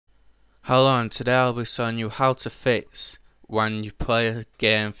Hello, and today I'll be showing you how to fix when you play a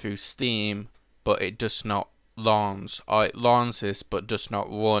game through Steam but it does not launch, or it launches but does not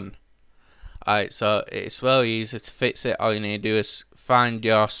run. Alright, so it's really easy to fix it. All you need to do is find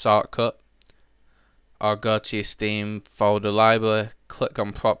your shortcut or go to your Steam folder library, click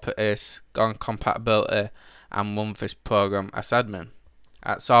on properties, go on compatibility and run this program as admin.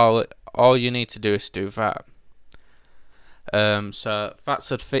 That's all you need to do is do that. So that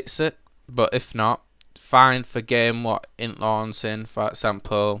should fix it. But if not, find the game what isn't launching. For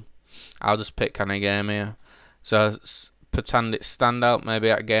example, I'll just pick any game here. So pretend it's Standout, maybe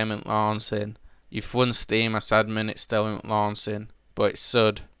that game isn't launching. You've run Steam as admin, it still isn't launching, but it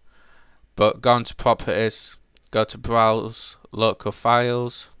should. But go into properties, go to browse local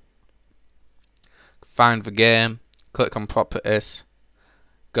files, find the game, click on properties,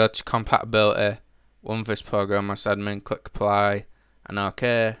 go to compatibility, run this program as admin, click apply and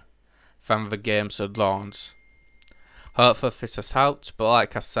OK. Then the game should launch. Hopefully this has helped, but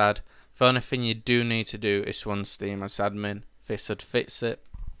like I said, the only thing you do need to do is run Steam as admin. This should fix it.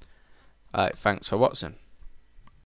 Alright, thanks for watching.